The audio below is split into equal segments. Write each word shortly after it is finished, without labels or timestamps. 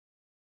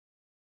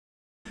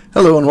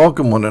Hello and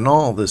welcome one and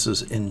all, this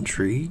is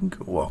Intrigue,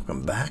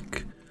 welcome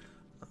back.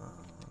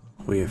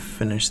 We have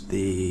finished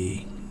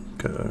the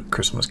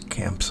Christmas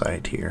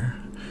campsite here,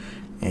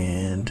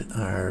 and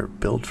our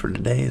build for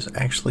today is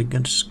actually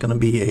just going to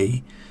be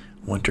a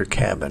winter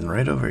cabin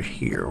right over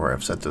here where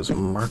I've set those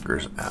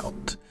markers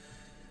out.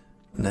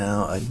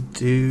 Now I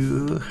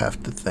do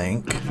have to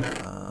thank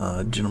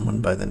a gentleman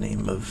by the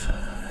name of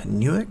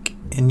Nuec,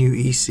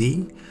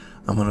 N-U-E-C.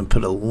 I'm going to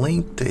put a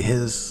link to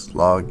his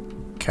log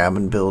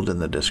cabin build in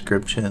the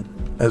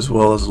description, as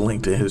well as a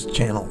link to his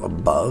channel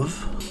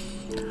above.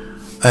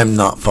 I'm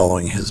not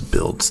following his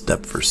build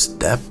step for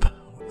step.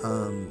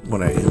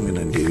 What I am going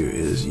to do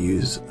is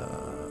use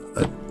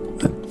a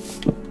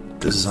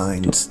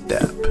design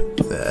step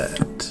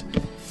that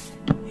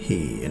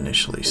he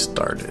initially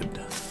started.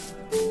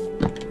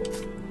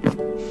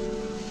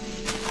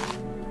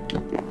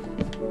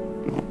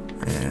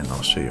 And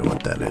I'll show you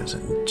what that is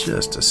in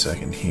just a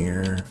second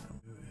here.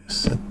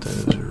 Set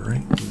those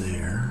right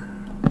there.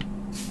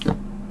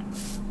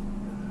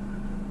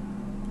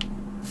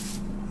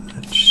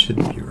 Should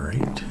be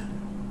right.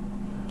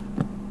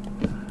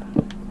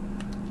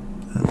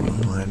 I don't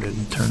know why I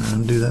didn't turn around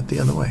and do that the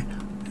other way.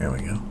 There we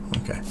go.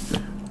 Okay.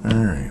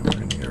 Alright, we're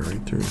going to go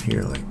right through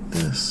here like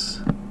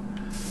this.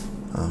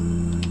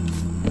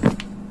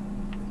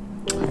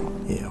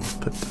 Yeah, we'll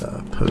put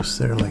the post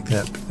there like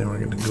that, but then we're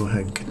going to go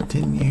ahead and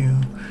continue.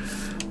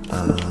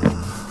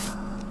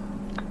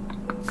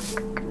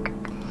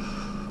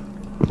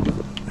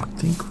 I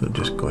think we'll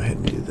just go ahead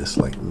and do this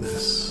like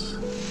this.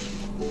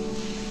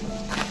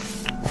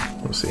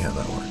 We'll see how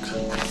that works.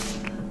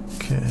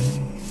 Okay,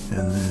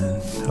 and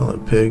then hello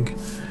pig,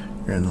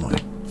 you're in the way.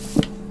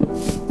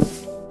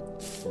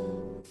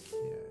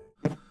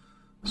 Yeah.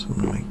 So I'm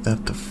gonna make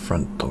that the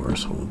front door,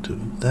 so we'll do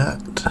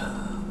that.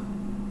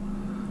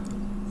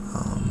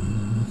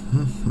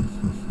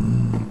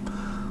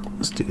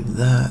 Let's do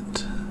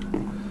that,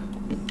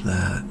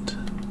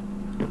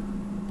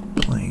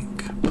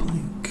 plank,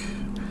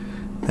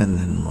 and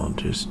then we'll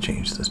just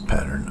change this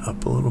pattern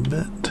up a little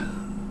bit.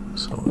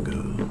 So we'll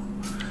go.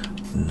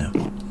 No,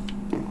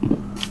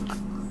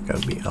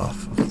 gotta be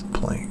off of the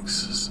planks,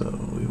 so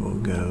we will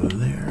go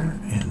there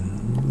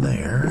and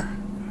there,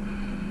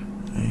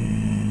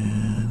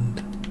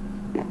 and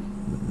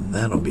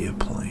that'll be a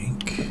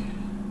plank.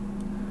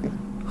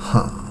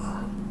 Huh.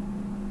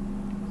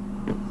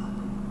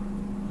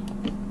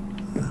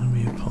 That'll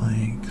be a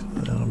plank,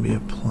 that'll be a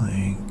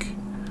plank.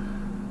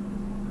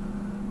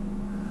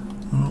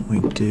 Why don't we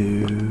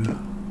do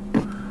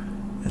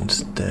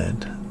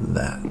instead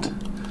that?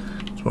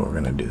 What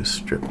we're going to do is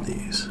strip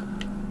these,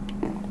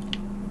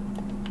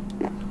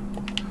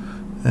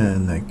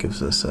 and that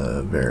gives us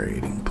a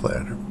varying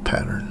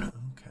pattern.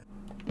 Okay.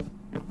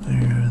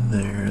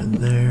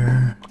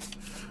 There.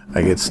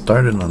 I get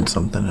started on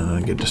something and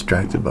I get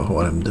distracted by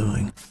what I'm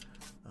doing.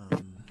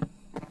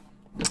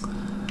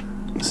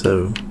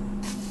 So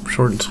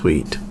short and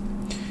sweet,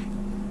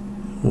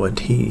 what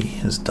he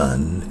has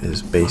done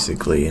is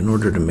basically, in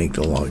order to make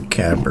the log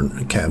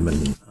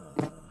cabin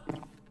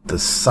the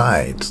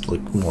sides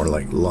look more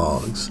like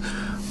logs,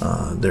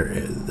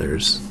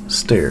 there's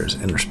stairs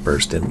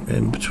interspersed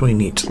in between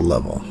each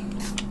level.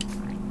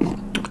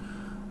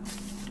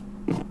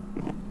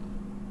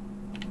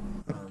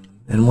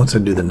 And once I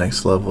do the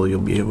next level, you'll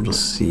be able to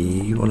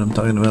see what I'm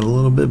talking about a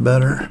little bit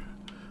better.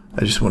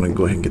 I just want to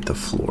go ahead and get the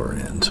floor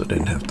in so I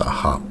didn't have to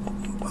hop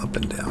up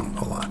and down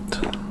a lot.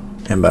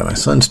 And by my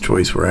son's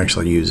choice, we're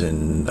actually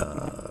using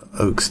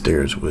oak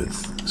stairs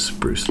with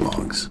spruce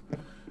logs.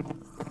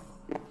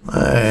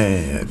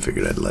 I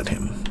figured I'd let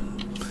him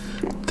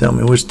tell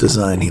me which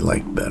design he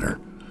liked better,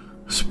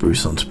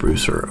 spruce on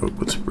spruce or oak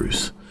with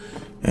spruce.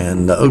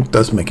 And the oak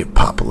does make it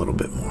pop a little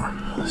bit more,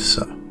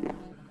 so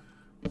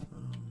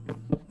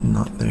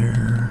not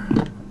there.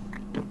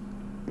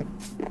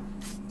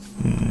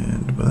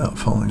 And without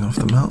falling off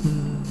the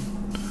mountain.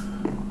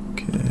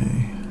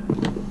 Okay.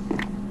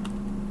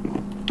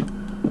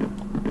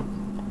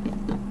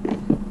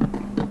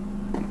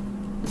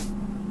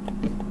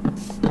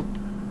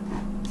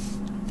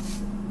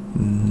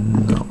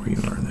 Not where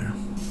you are there.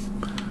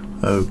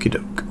 Okie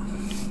doke.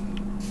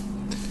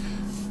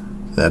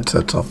 That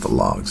sets off the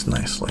logs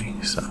nicely,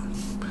 so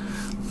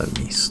let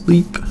me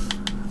sleep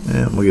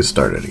and we'll get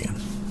started again.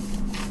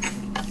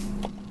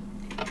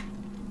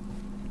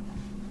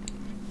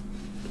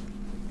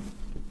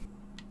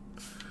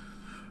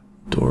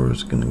 Door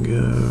is gonna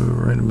go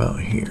right about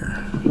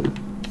here,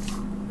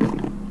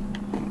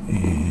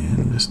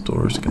 and this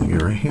door is gonna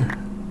go right here.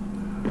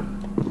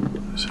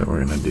 So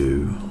we're gonna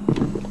do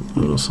a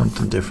little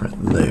something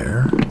different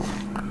there,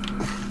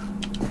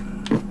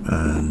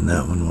 and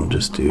that one we'll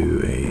just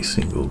do a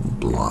single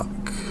block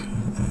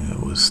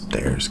with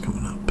stairs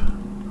coming up.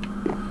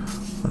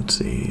 Let's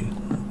see,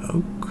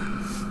 oak.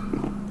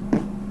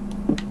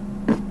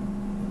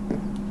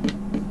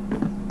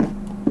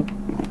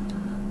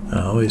 I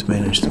always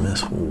manage to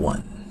miss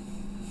one.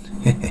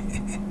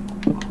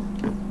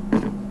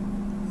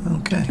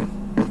 Okay,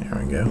 there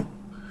we go.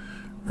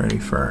 ready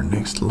for our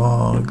next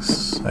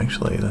logs.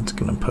 Actually, that's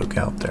gonna poke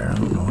out there. I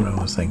don't know what I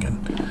was thinking.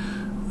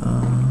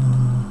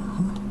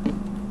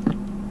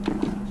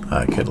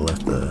 I could have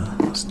left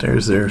the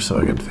stairs there so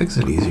I could fix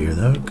it easier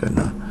though, couldn't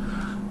I?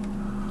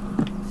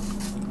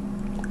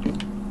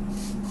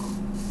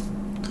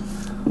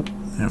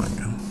 There we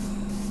go.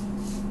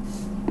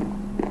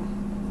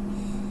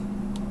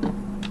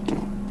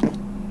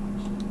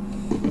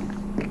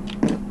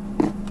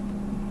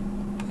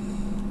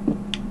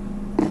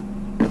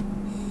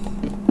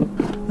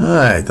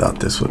 I thought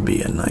this would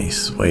be a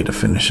nice way to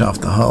finish off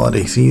the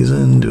holiday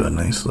season, do a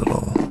nice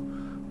little,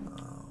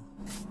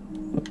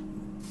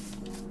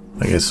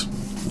 I guess,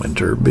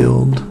 winter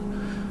build.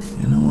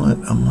 You know what,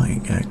 I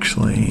might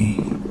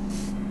actually,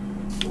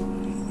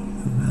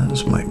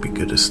 those might be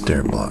good as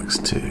stair blocks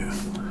too.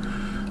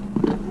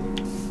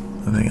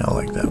 I think I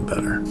like that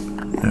better.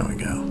 There we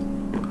go.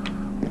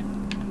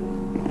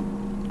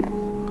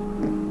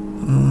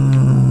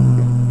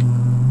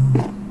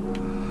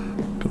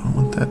 Do I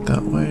want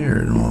that way,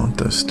 or do I want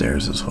those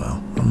stairs as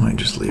well? I might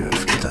just leave it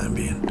for the time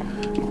being.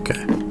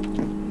 Okay.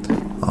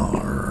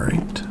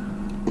 Alright.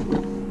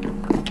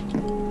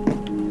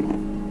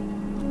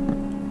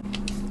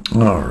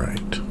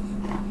 Alright.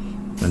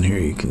 And here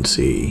you can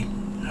see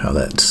how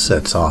that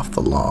sets off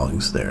the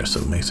logs there, so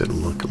it makes it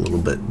look a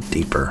little bit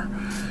deeper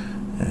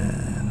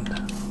and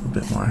a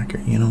bit more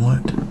accurate. You know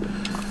what?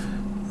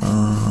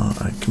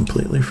 I'd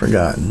completely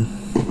forgotten.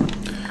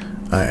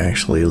 I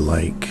actually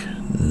like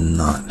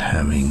not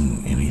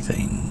having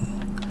anything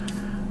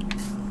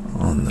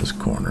on those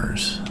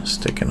corners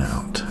sticking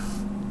out.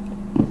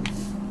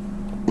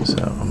 So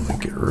I'm going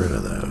to get rid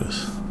of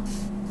those.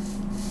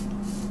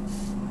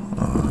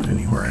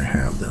 Anywhere I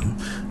have them.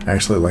 I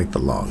actually like the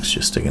logs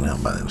just sticking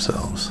out by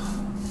themselves,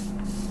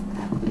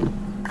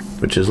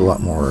 which is a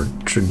lot more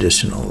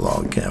traditional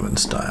log cabin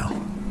style.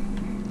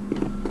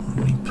 Let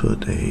me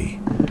put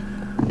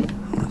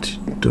let's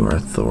do our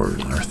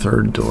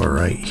third door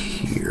right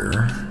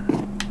here.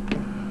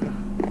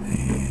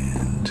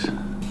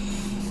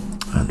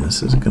 And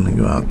this is going to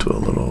go out to a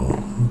little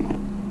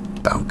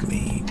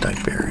balcony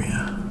type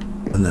area.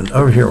 And then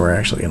over here we're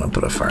actually going to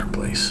put a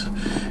fireplace.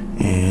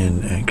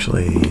 And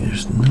actually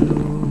there's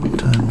no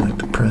time like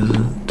the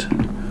present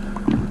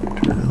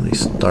to really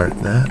start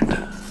that.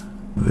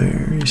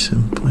 Very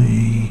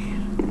simply,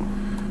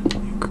 I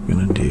think we're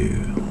going to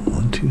do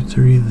 1, 2,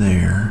 3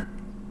 there.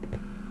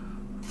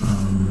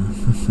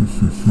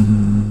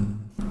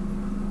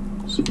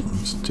 So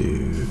let's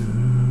do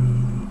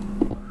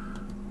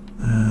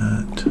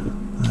that.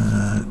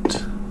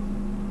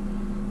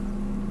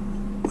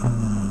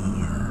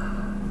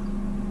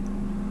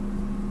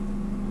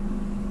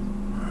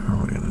 How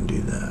are we going to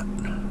do that?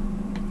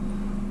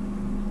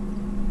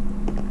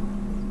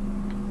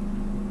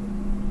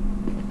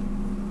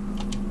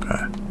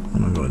 Okay, I'm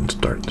going to go ahead and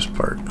start this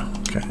part.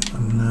 Okay, I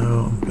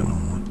know I'm going to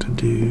want to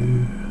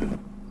do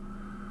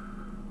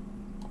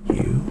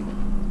you,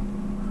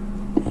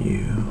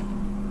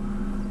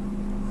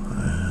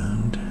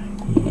 and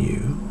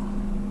you.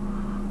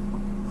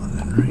 And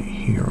then right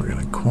here we're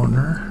going to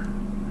corner.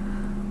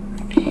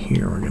 Right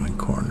here we're going to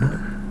corner.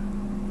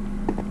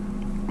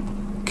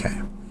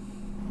 Okay.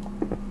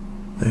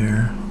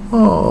 There.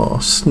 Oh,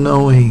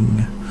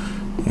 snowing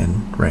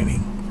and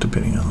raining,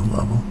 depending on the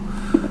level.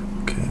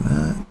 Okay,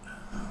 that.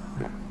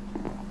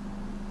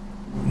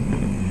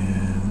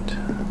 And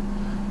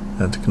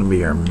that's going to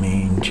be our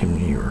main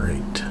chimney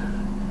right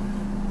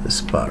this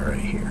spot right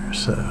here.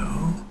 So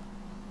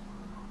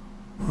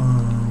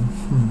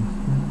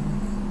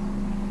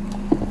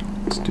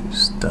let's do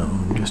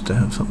stone just to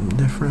have something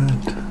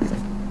different.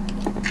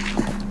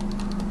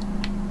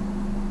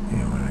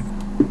 And we're going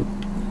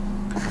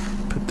to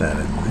put that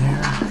in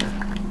there.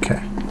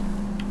 Okay,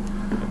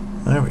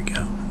 there we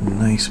go.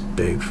 Nice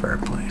big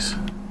fireplace.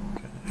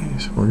 Okay,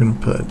 so we're going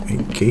to put a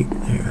gate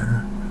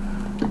there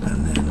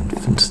and then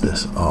fence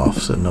this off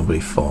so nobody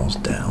falls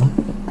down.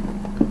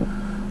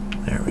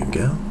 There we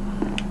go.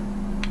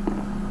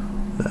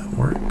 That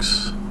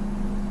works.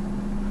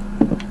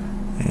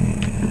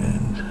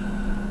 And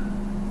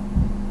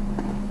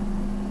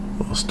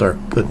we'll start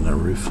putting a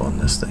roof on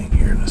this thing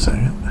here in a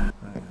second.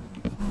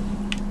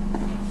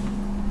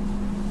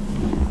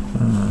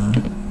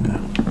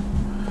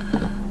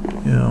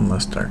 Yeah,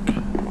 almost dark.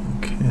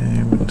 Okay,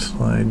 I'm going to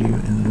slide you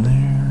in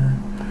there.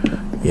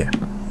 Yeah,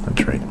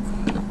 that's right.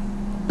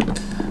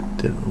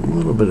 Did a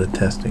little bit of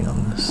testing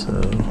on this, so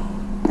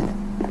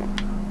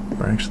what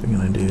we're actually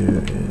going to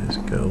do is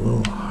go a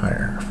little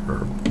higher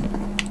for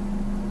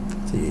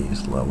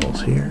these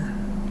levels here.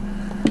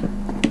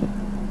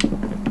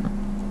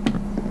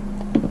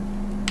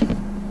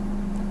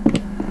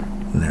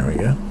 And there we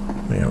go.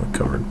 We have a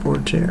covered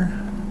porch here.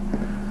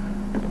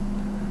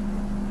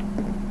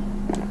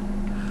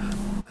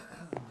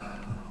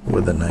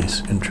 With a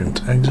nice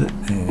entrance exit,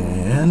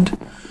 and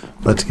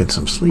let's get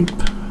some sleep.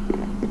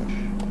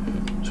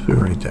 Just put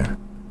it right there.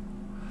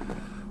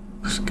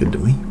 Looks good to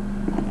me.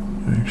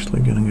 We're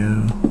actually gonna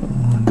go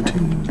 1, 2,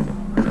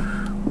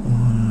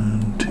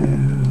 1,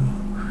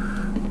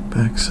 2,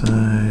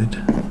 backside.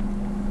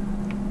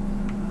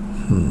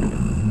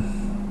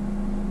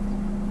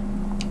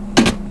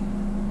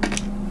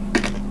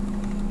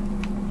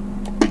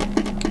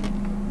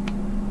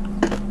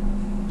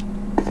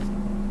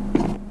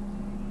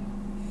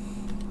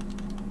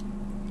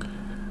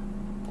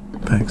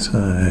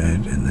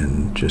 Backside, and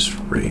then just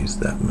raise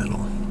that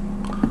middle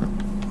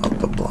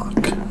up a block.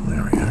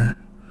 There we are.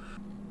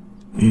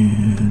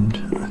 And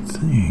I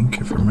think,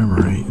 if I remember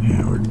right,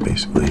 yeah, we're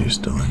basically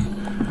just doing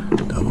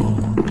double,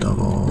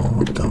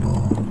 double,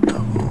 double,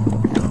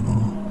 double,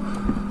 double.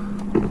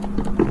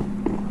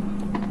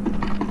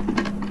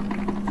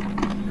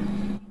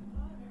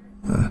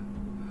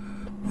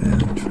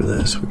 And for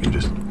this, we can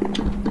just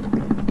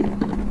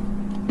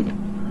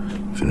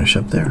finish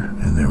up there,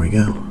 and there we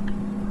go.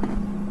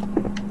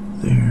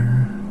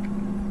 There.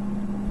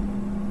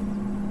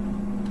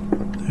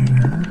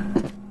 There.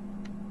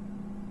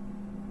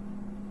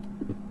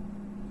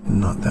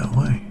 Not that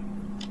way.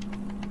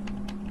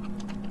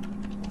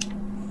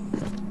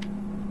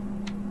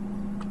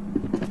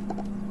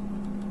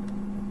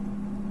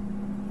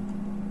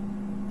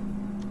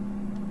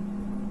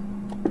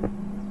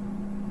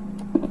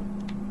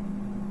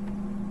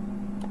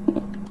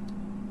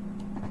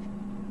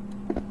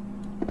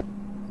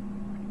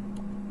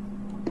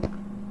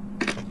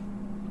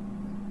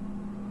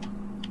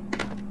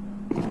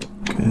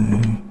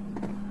 Okay.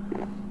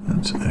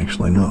 That's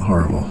actually not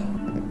horrible.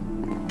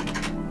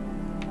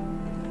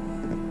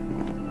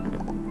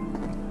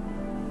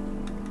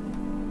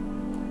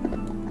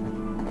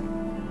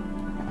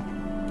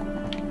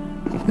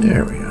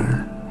 There we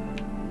are.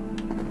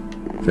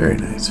 Very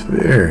nice,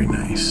 very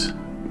nice.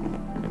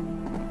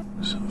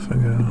 So if I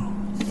go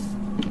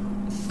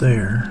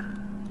there,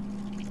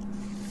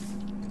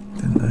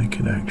 then I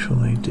could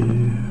actually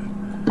do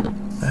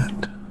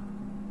that.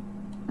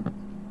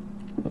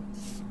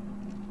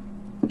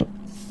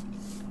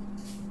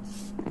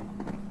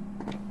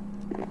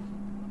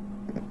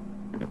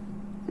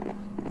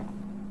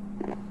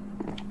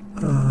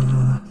 I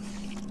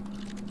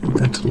think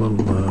that's a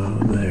little low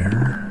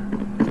there.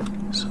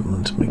 So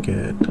let's make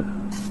it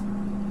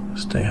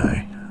stay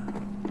high.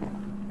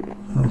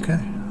 Okay,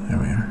 there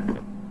we are.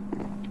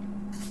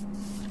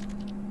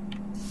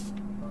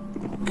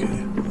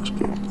 Okay, let's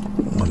put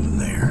one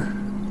there.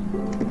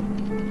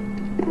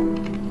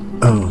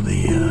 Oh,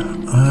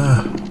 I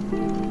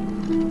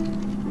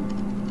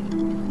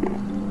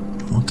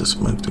want the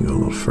smoke to go a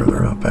little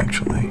further up,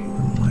 actually.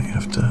 I might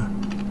have to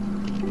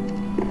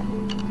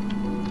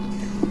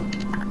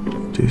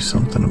do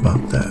something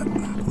about that.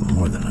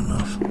 More than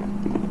enough.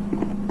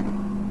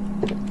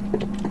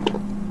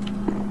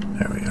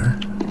 There we are.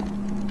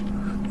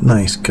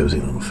 Nice, cozy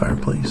little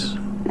fireplace.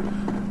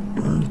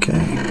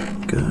 Okay,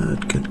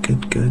 good, good,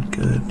 good, good,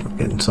 good. We're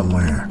getting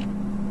somewhere.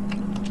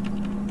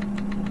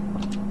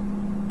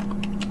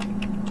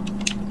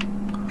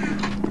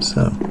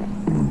 So,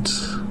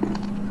 let's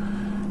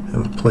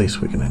have a place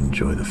we can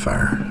enjoy the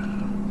fire.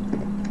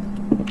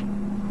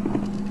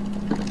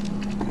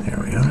 There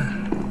we are.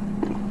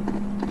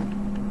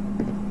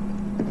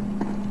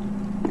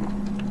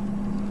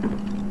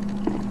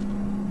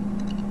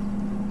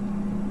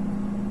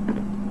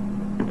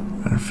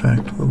 Matter of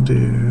fact, we'll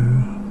do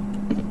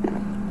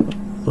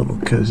a little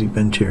cozy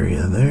bench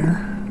area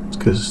there. It's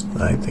because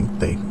I think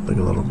they look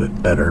a little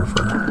bit better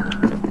for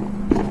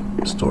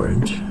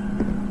storage.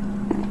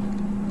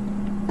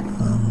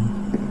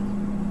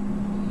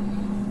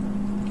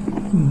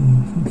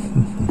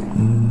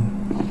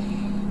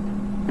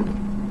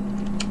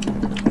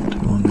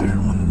 One there,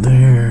 one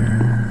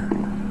there.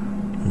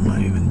 I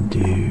might even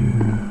do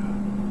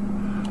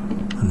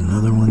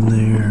another one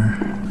there.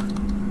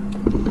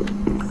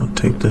 I'll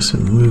take this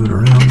and move it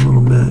around a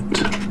little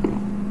bit.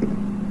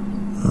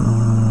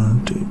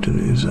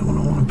 Is that what I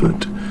want to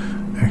put?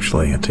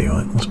 Actually, I'll tell you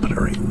what, let's put it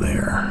right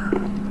there.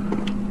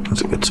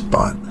 That's a good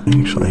spot.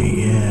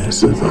 Actually,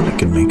 yes, I thought I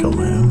could make a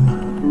loom.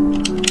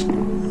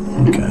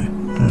 Okay,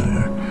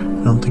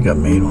 I don't think I've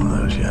made one of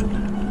those yet.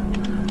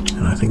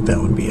 And I think that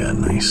would be a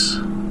nice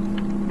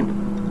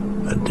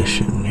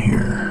addition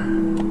here.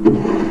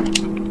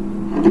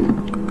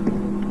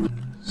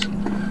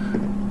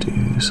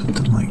 Do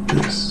something like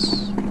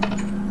this.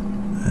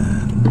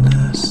 And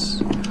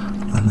this.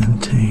 And then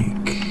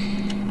take,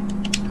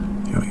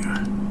 here we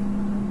are,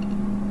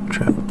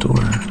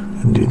 trapdoor,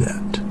 and do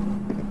that.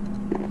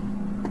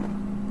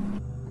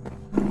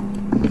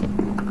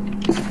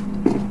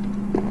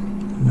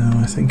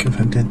 I think if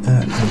I did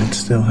that, I would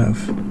still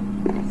have,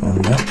 oh,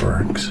 that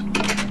works.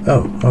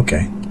 Oh,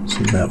 okay,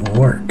 so that will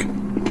work.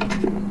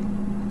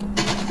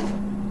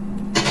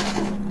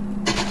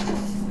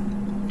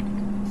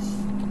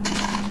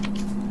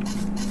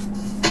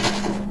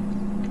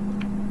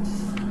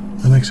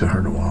 That makes it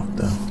hard to walk,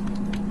 though.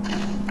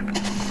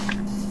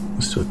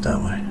 Let's do it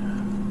that way.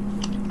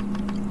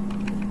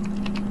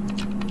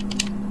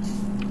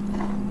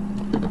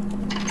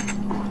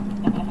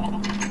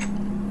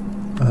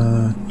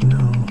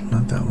 No,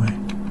 not that way.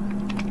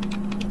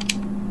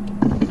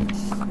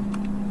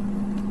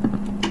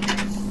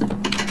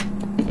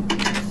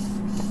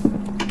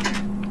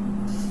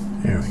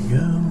 There we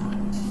go.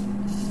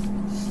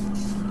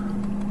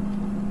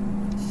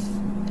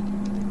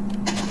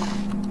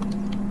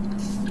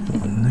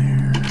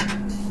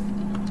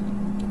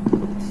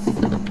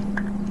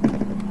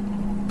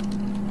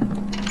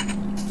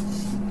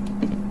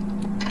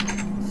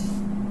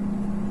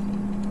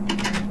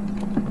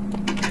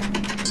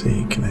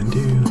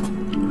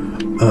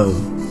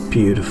 Oh,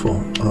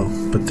 beautiful. Oh,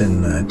 but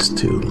then that's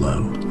too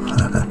low.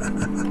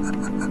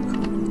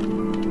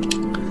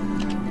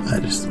 I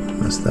just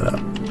messed that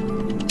up.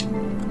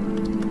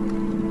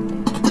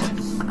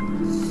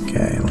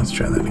 Okay, let's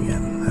try that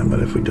again. How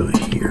about if we do it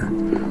here?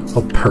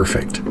 Oh,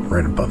 perfect.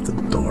 Right above the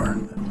door.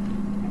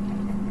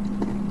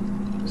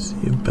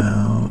 See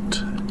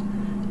about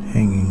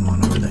hanging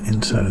one over the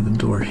inside of the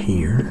door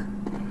here.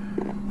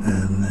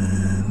 And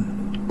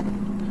then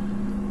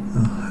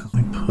let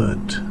me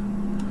put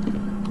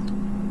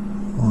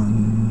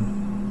one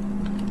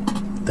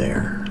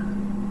there.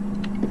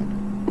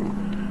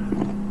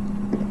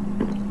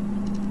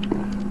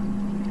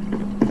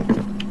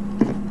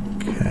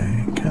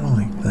 Okay, kind of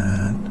like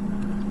that.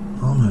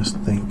 I almost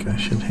think I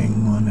should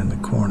hang one in the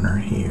corner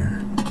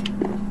here.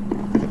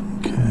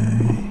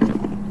 Okay.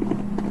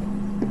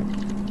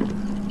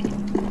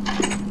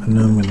 I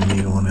know I'm going to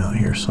need one out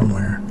here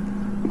somewhere.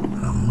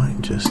 I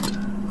might just...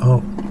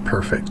 Oh,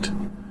 perfect.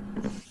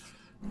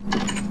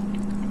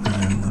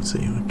 And let's see,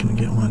 can I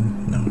get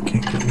one? No,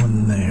 can't get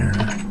one there.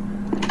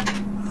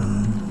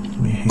 Let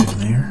me hang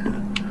there.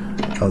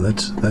 Oh,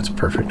 that's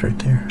perfect right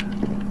there.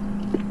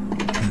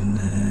 And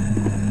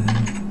then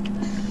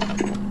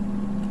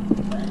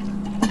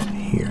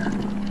here.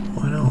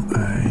 Why don't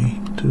I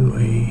do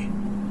a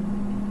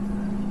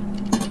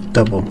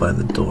double by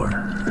the door?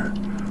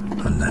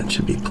 And that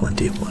should be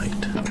plenty of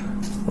light.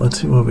 Let's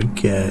see what we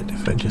get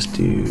if I just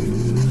do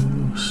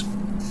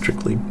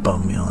strictly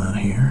bum meal out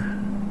here.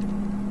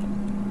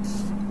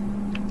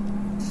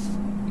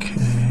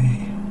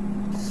 Okay.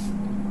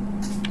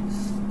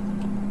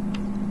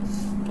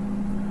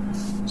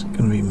 It's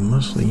going to be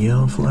mostly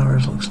yellow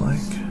flowers, looks like.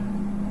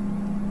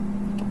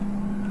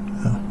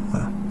 Oh,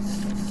 well.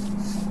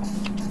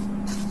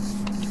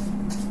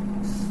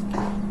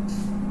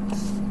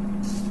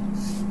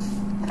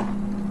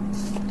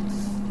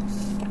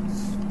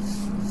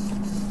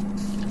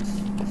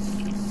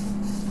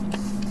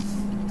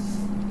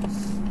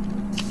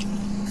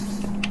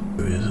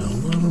 There's a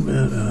little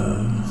bit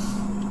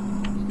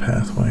of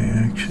pathway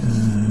action.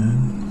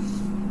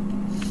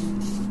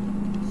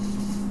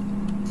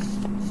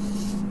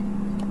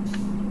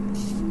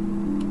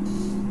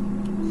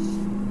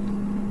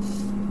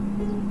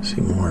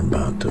 See more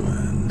about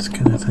doing this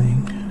kind of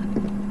thing.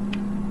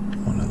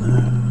 One of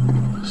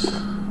those.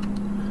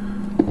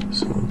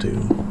 So we'll do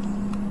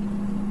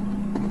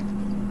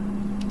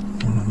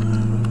one of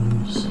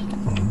those,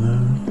 one of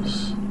those.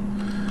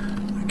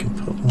 I can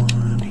put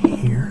one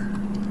here.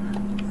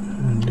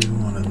 And do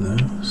one of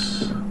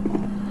those.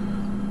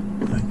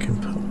 I can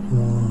put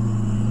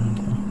one.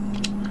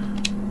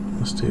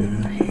 Let's do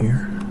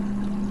here.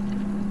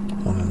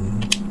 One of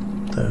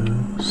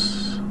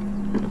those.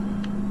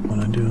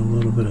 Want to do a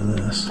little bit of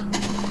this.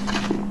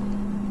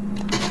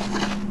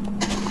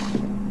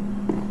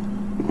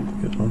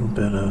 Get a little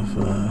bit of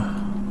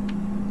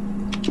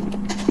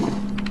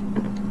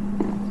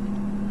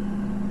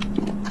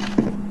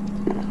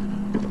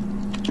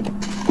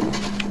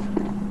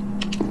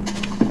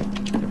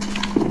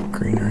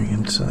greenery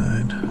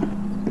inside.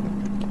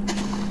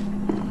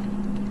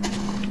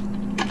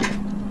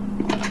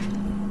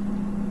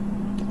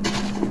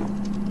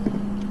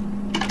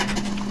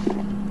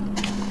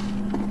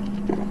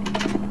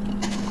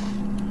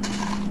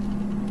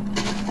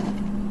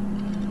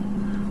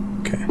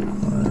 Okay,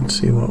 let's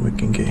see what we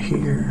can get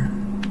here.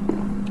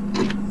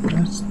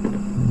 That's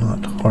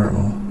not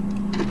horrible.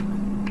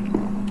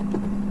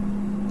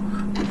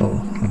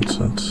 Oh, that's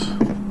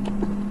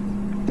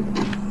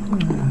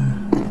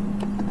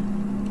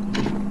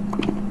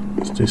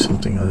let's do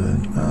something other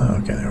than, oh,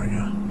 okay, there we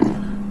go.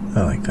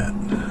 I like that.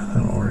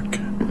 That'll work.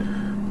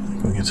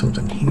 Can we get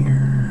something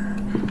here?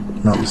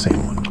 Not the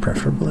same one,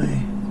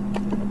 preferably.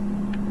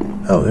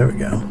 Oh, there we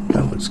go.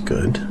 That looks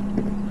good.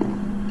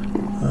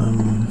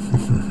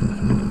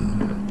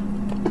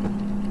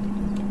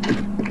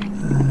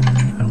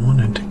 I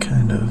wanted to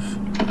kind of,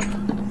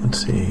 let's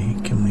see,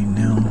 can we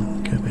now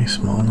get a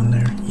small one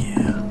there?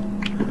 Yeah.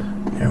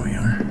 There we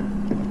are.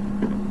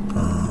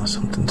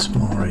 Something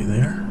small right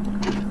there.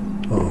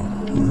 Oh,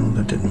 well,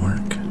 that didn't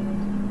work.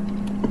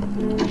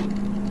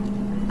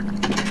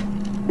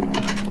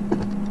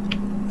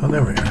 Oh,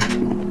 there we are.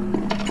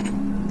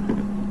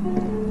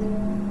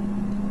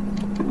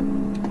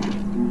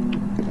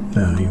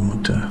 Now you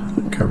want to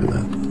cover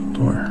that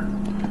door.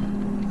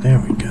 There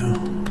we go.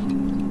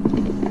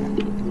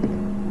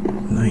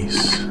 Nice.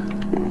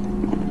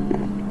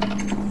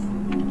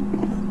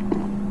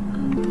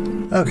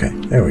 Okay,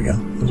 there we go.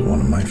 This is one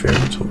of my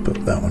favorites. We'll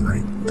put that one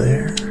right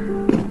there.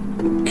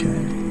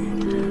 Okay.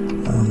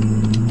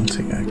 Let's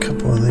see, got a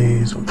couple of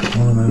these. We'll put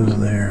one of those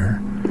there.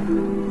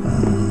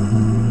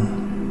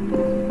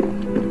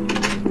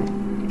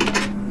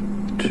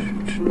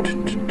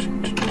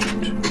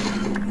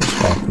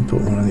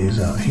 Put one of these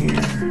out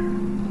here.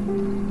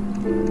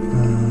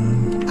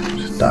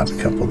 Just dot a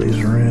couple of these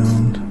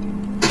around.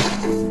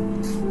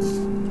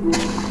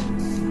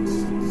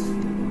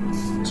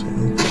 So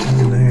put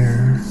one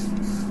there.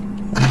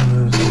 One of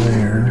those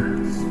there.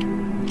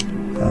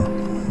 Oh,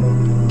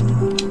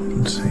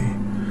 let's see.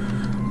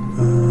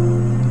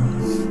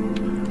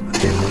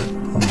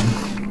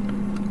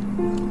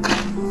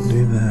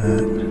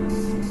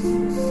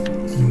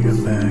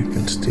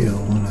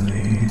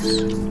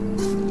 nice.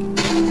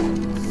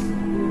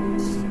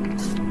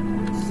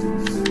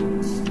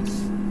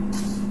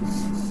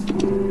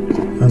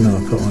 Oh no, I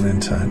put one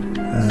inside.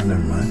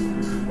 Never mind.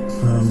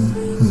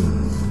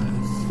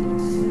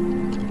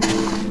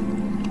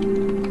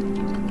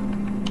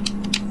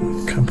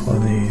 A couple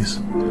of these.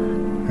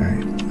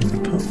 Alright, I'm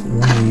going to put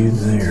one of you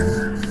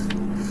there.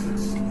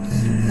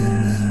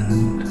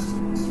 And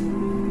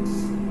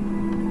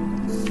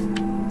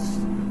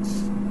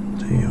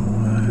tell you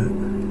what,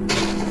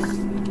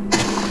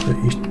 put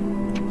you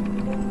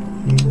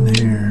in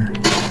there.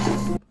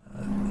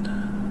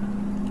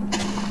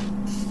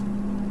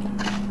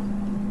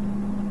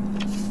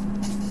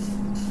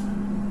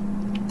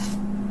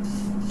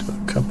 Do a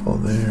couple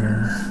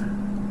there.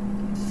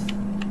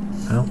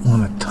 I don't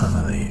want a ton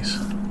of these.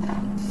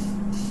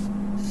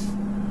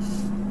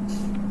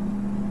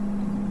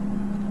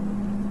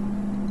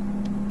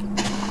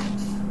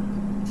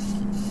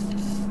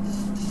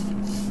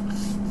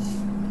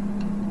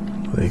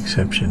 With the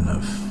exception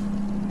of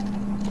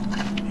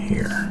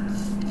here.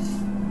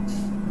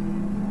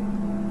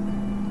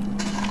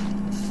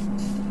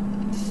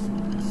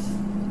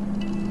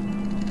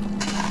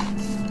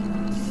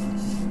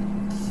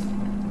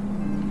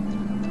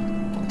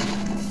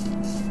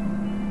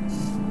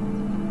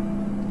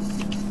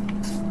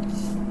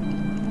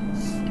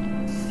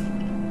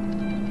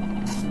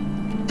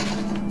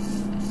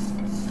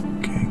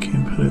 Okay, I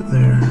can't put it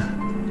there.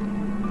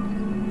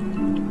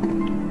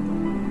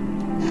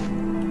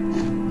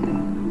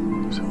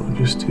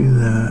 Just do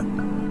that.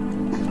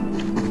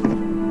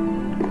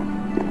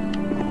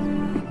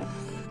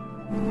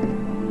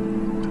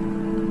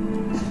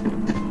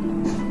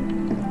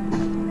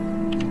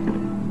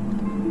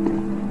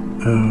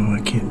 Oh, I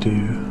can't do.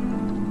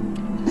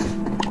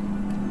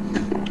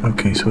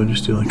 Okay, so we'll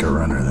just do like a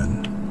runner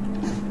then.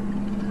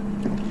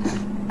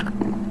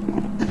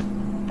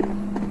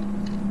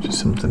 Just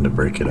something to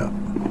break it up.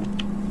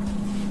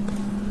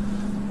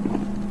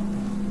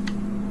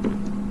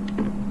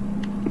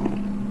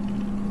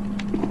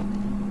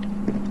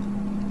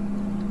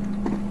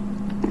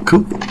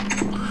 Cool.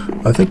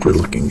 I think we're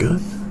looking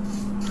good.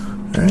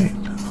 Alright.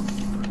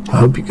 I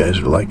hope you guys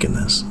are liking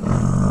this.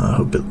 I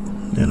hope it,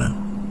 you know,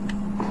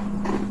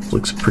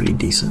 looks pretty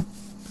decent.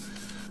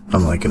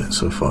 I'm liking it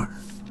so far.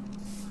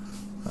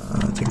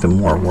 I think the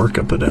more work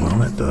I put in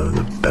on it, the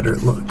better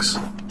it looks.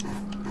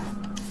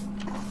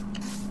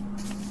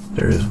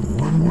 There is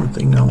one more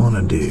thing I want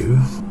to do.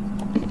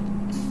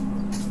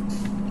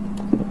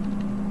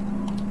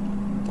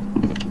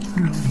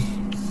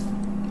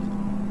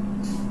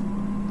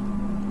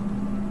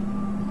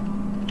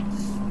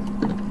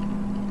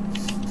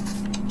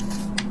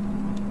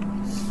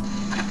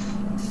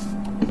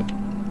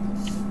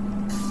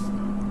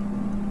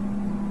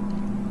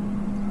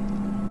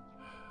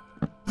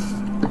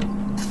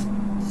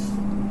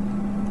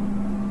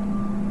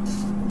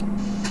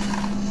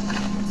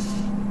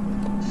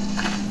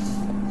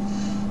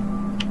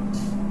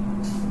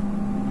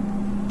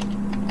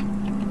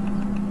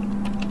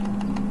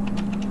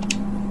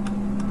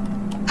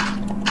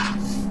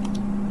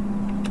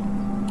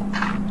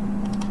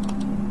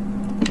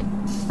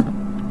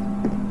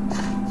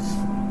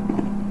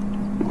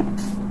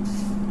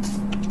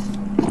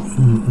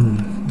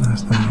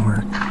 That's not gonna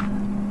work.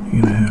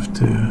 You're gonna have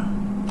to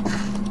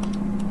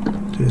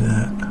do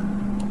that.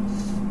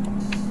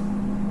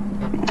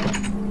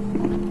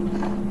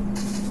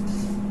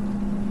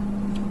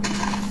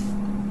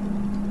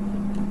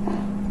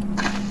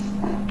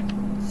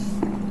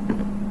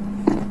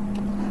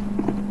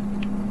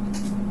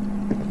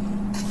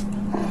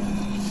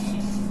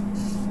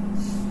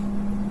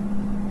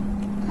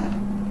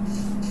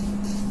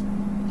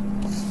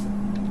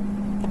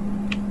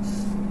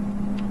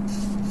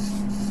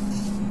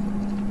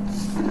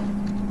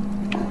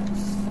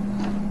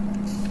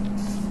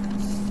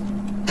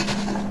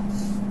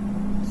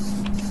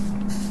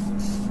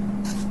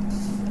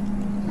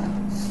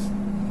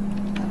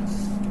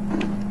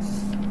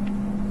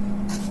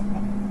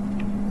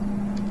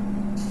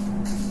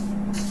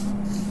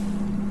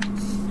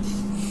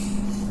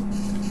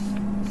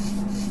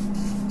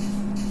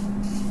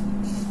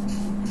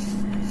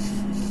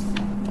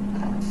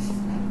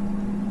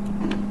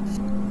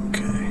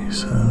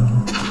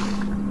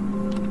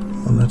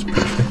 Well, that's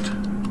perfect.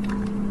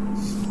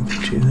 I'll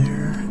put you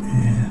there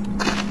and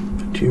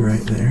put you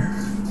right there.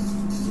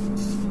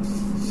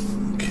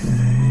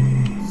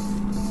 Okay.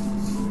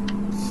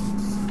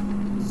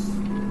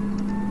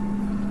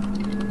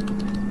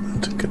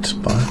 That's a good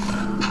spot.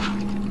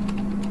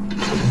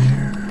 Put you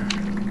there.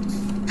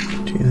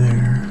 Put you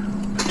there.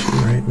 Put you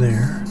right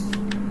there.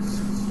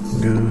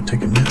 Go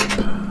take a nap.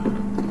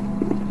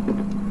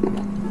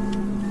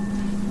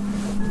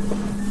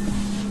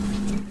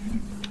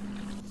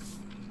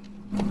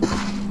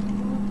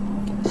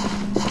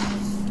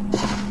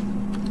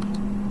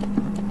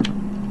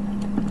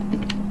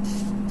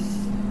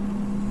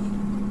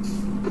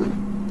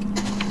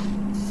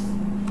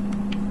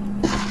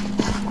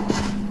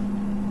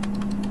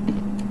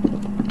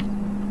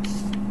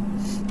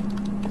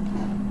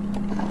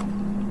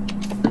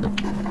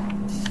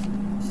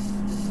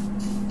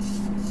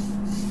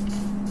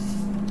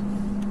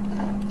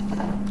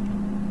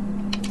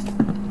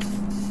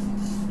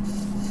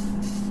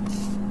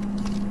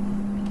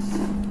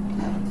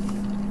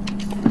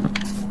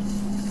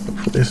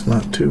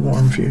 too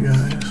warm for you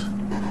guys.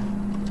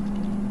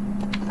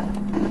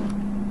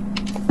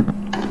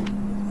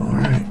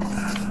 Alright.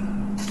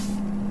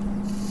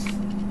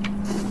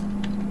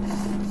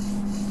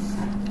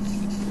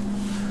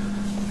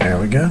 There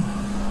we go.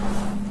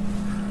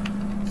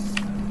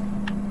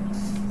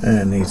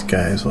 And these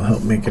guys will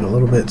help make it a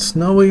little bit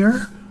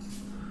snowier.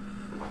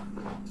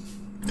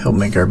 Help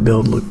make our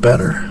build look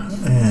better.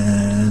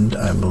 And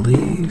I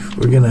believe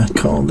we're gonna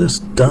call this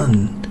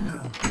done.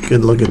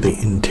 Good look at the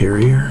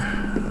interior.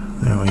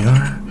 There we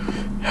are.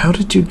 How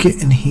did you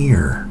get in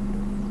here?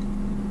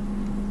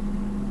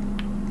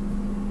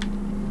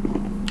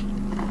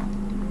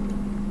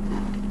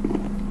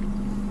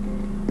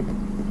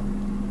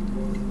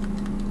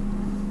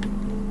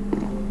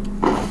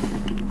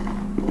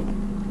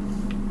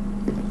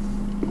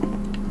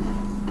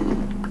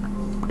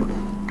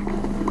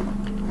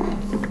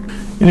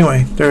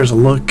 Anyway, there's a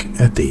look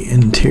at the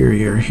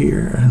interior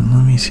here, and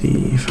let me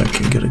see if I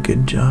can get a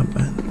good job.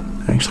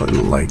 I actually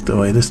like the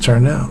way this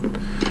turned out.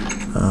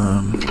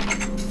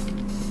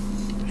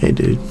 Hey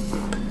dude,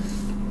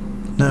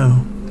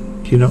 no,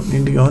 you don't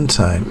need to go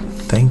inside,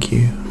 thank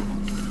you.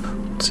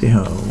 Let's see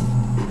how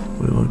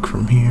we look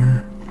from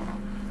here.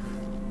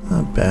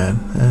 Not bad.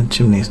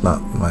 Chimney's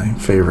not my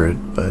favorite,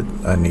 but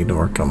I need to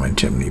work on my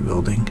chimney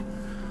building.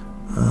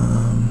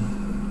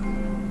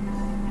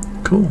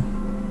 Cool.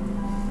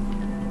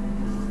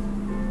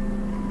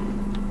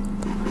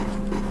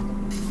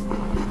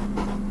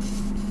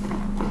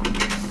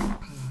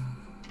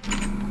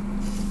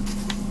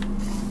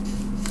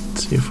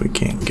 See if we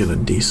can't get a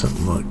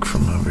decent look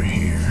from over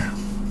here.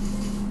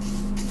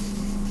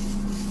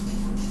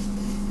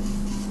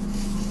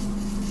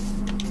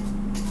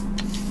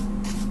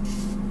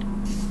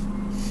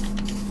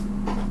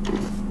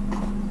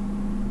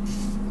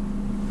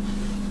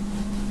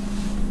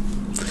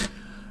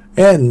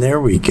 And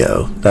there we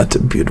go. That's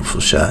a beautiful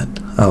shot.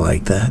 I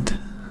like that.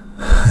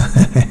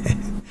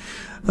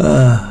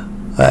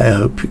 I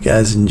hope you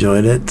guys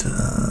enjoyed it.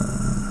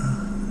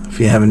 If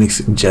you have any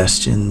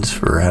suggestions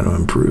for how to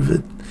improve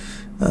it,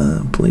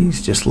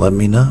 please just let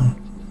me know.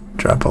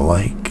 Drop a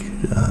like,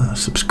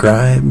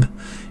 subscribe,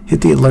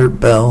 hit the alert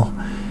bell,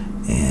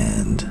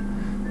 and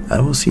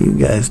I will see you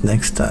guys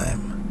next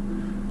time.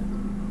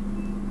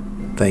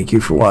 Thank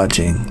you for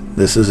watching.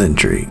 This is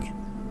Intrigue.